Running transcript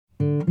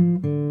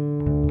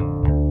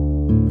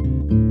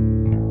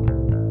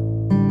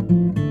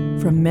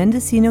From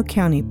Mendocino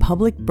County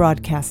Public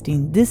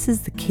Broadcasting, this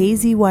is the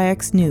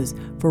KZYX News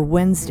for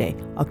Wednesday,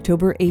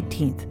 October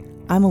 18th.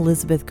 I'm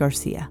Elizabeth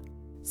Garcia.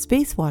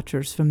 Space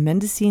watchers from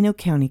Mendocino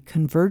County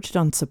converged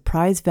on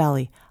Surprise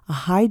Valley, a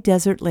high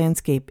desert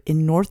landscape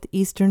in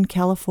northeastern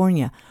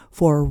California,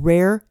 for a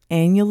rare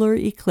annular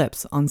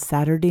eclipse on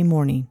Saturday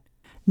morning.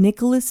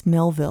 Nicholas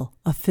Melville,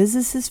 a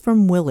physicist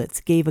from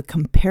Willits, gave a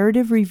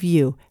comparative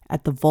review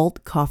at the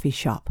Vault Coffee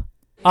Shop.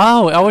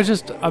 Oh, I was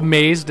just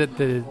amazed at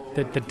the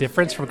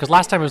difference because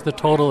last time it was the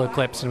total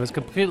eclipse and it was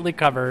completely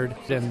covered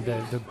and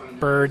the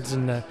birds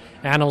and the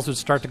animals would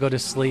start to go to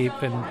sleep,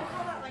 and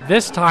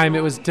this time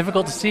it was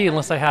difficult to see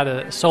unless I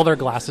had solar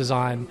glasses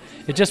on.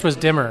 It just was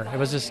dimmer. It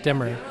was just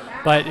dimmer.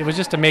 But it was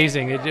just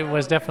amazing. It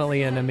was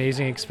definitely an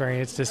amazing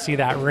experience to see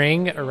that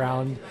ring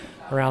around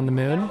the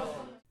moon.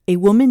 A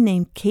woman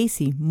named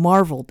Casey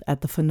marveled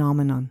at the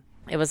phenomenon.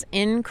 It was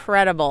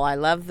incredible. I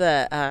love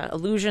the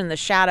illusion. The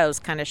shadows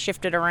kind of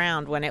shifted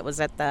around when it was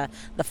at the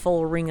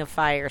full ring of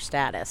fire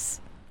status.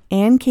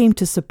 Anne came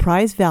to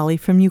Surprise Valley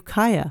from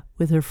Ukiah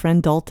with her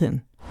friend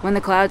Dalton. When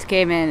the clouds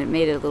came in, it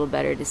made it a little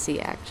better to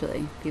see,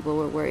 actually. People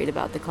were worried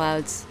about the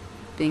clouds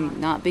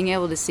not being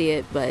able to see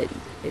it, but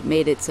it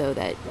made it so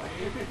that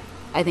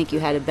I think you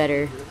had a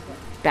better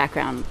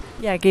background.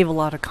 Yeah, it gave a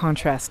lot of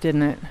contrast,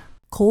 didn't it?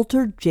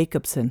 Coulter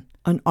Jacobson,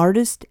 an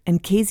artist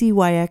and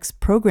KZYX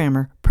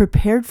programmer,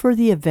 prepared for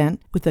the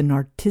event with an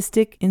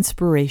artistic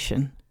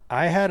inspiration.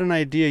 I had an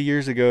idea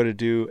years ago to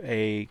do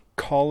a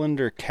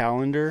colander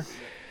calendar,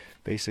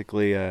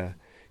 basically a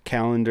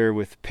calendar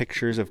with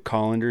pictures of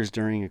colanders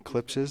during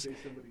eclipses.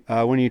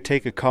 When you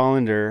take a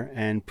colander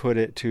and put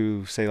it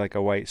to, say, like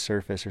a white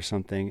surface or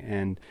something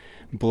and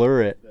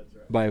blur it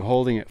by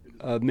holding it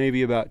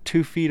maybe about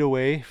 2 feet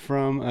away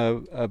from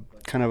a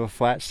kind of a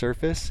flat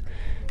surface,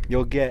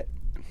 you'll get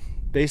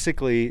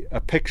basically a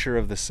picture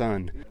of the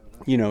sun,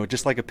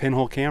 just like a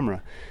pinhole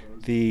camera.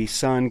 The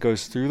sun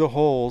goes through the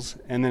holes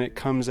and then it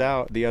comes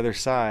out the other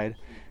side,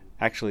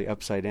 actually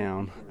upside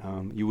down.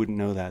 You wouldn't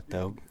know that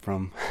though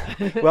from,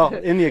 well,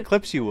 in the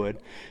eclipse you would,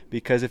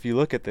 because if you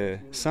look at the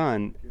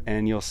sun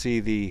and you'll see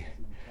the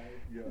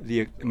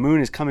moon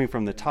is coming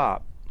from the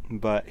top,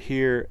 but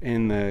here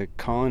in the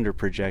colander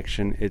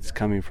projection, it's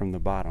coming from the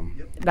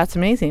bottom. That's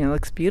amazing. It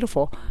looks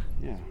beautiful.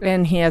 Yeah.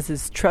 And he has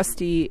his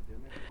trusty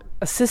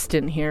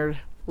assistant here,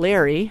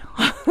 Larry.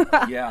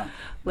 Yeah.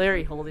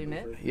 Larry holding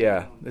it.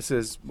 Yeah, this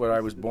is what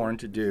I was born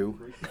to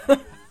do.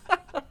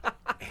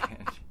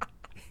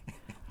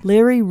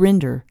 Larry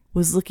Rinder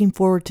was looking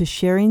forward to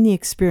sharing the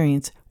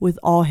experience with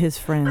all his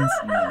friends.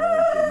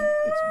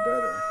 It's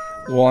better.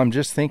 Well, I'm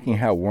just thinking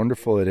how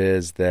wonderful it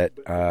is that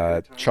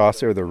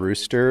Chaucer the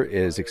rooster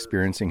is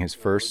experiencing his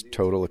first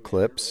total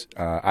eclipse.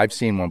 I've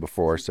seen one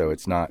before, so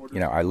it's not,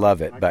 I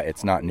love it, but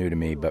it's not new to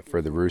me. But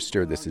for the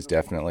rooster, this is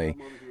definitely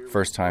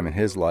first time in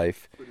his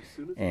life.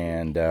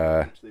 And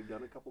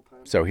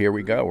so here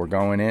we go. We're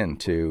going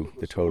into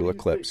the total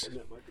eclipse.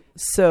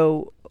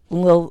 So a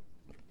little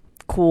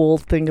cool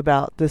thing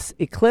about this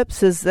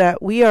eclipse is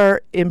that we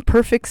are in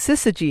perfect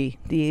syzygy.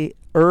 The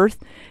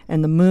Earth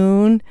and the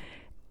moon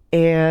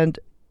and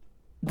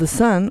the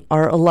sun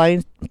are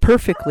aligned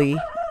perfectly.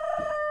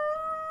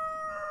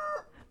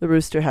 The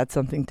rooster had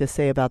something to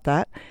say about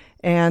that.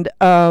 And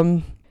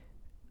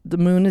the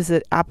moon is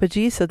at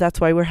apogee, so that's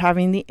why we're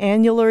having the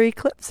annular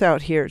eclipse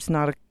out here. It's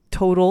not a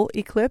total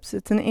eclipse,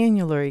 it's an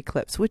annular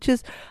eclipse, which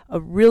is a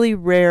really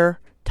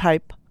rare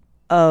type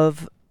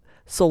of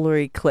solar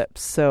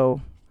eclipse.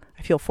 So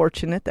I feel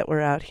fortunate that we're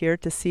out here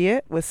to see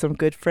it with some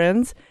good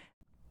friends.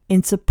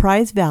 In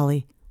Surprise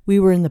Valley, we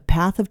were in the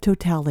path of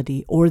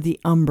totality, or the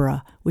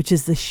umbra, which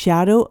is the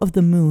shadow of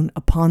the moon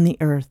upon the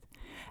earth.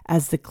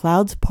 As the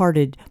clouds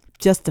parted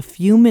just a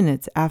few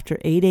minutes after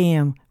 8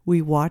 a.m.,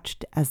 we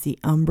watched as the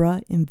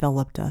umbra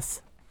enveloped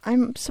us.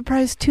 I'm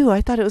surprised too.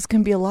 I thought it was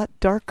going to be a lot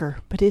darker,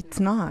 but it's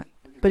not.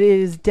 But it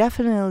is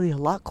definitely a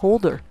lot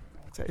colder.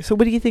 So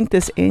what do you think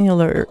this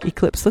annular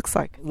eclipse looks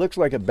like? It looks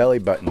like a belly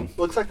button.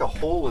 Looks like a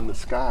hole in the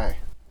sky,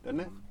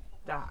 doesn't it?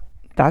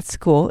 That's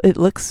cool. It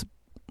looks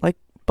like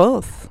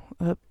both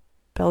a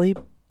belly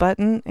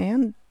button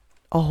and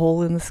a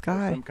hole in the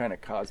sky. Some kind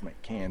of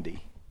cosmic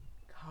candy.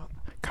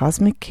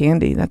 Cosmic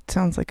candy. That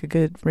sounds like a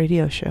good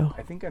radio show.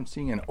 I think I'm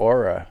seeing an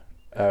aura,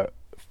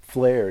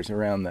 flares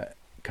around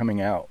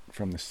coming out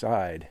from the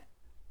side.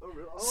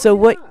 So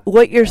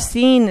what you're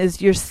seeing is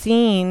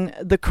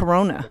the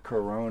corona. The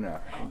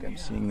corona. I think I'm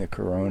seeing the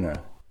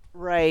corona.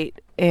 Right,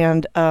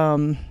 and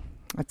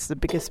that's the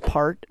biggest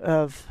part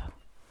of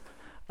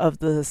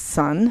the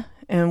sun,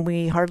 and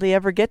we hardly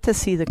ever get to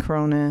see the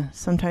corona.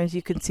 Sometimes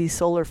you can see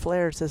solar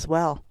flares as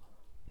well.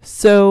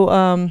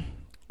 So,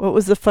 what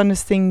was the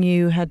funnest thing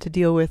you had to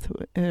deal with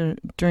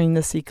during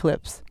this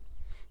eclipse?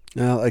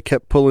 I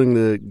kept pulling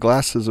the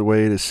glasses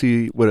away to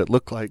see what it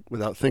looked like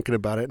without thinking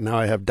about it. Now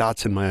I have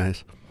dots in my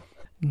eyes.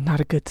 Not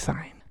a good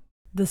sign.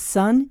 The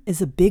sun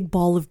is a big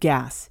ball of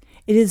gas.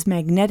 It is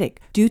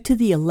magnetic due to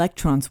the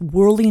electrons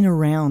whirling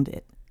around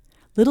it.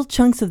 Little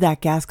chunks of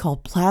that gas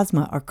called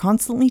plasma are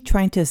constantly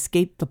trying to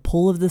escape the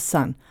pull of the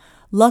sun.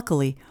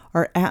 Luckily,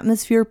 Our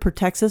atmosphere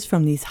protects us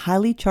from these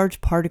highly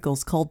charged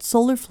particles called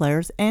solar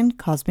flares and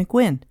cosmic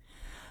wind.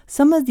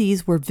 Some of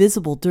these were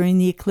visible during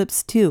the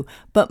eclipse too,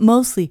 but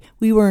mostly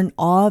we were in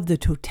awe of the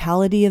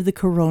totality of the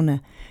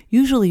corona.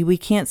 Usually we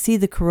can't see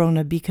the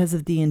corona because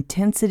of the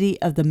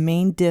intensity of the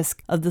main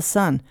disk of the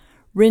sun.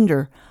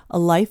 Rinder, a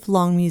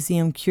lifelong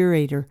museum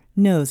curator,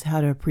 knows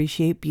how to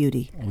appreciate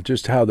beauty. Well,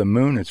 just how the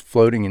moon is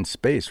floating in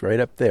space right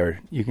up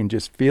there. You can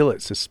just feel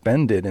it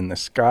suspended in the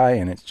sky,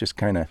 and it's just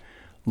kind of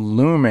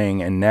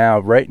looming. And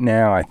right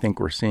now, I think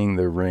we're seeing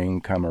the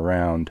ring come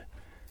around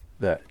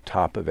the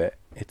top of it.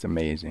 It's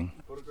amazing.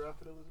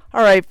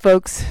 All right,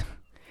 folks.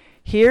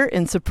 Here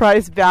in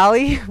Surprise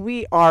Valley,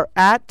 we are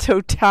at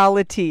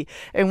totality,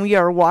 and we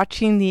are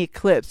watching the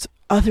eclipse,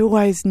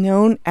 otherwise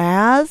known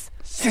as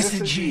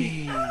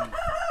Syzygy.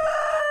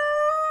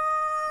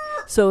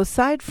 So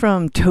aside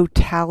from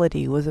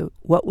totality,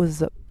 what was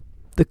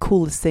the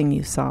coolest thing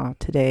you saw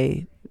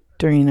today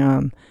during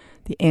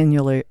the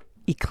annular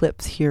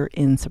eclipse here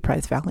in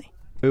Surprise Valley?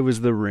 It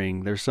was the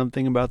ring. There's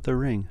something about the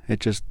ring.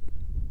 It's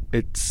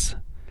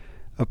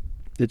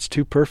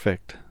too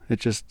perfect.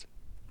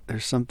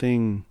 There's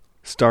something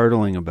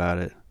startling about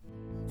it.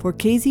 For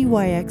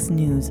KZYX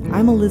News,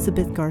 I'm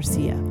Elizabeth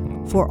Garcia.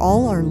 For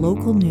all our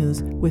local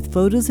news with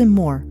photos and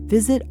more,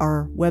 visit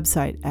our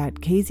website at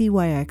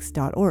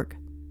kzyx.org.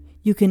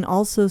 You can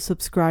also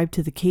subscribe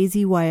to the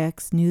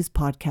KZYX News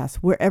podcast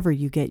wherever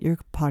you get your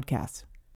podcasts.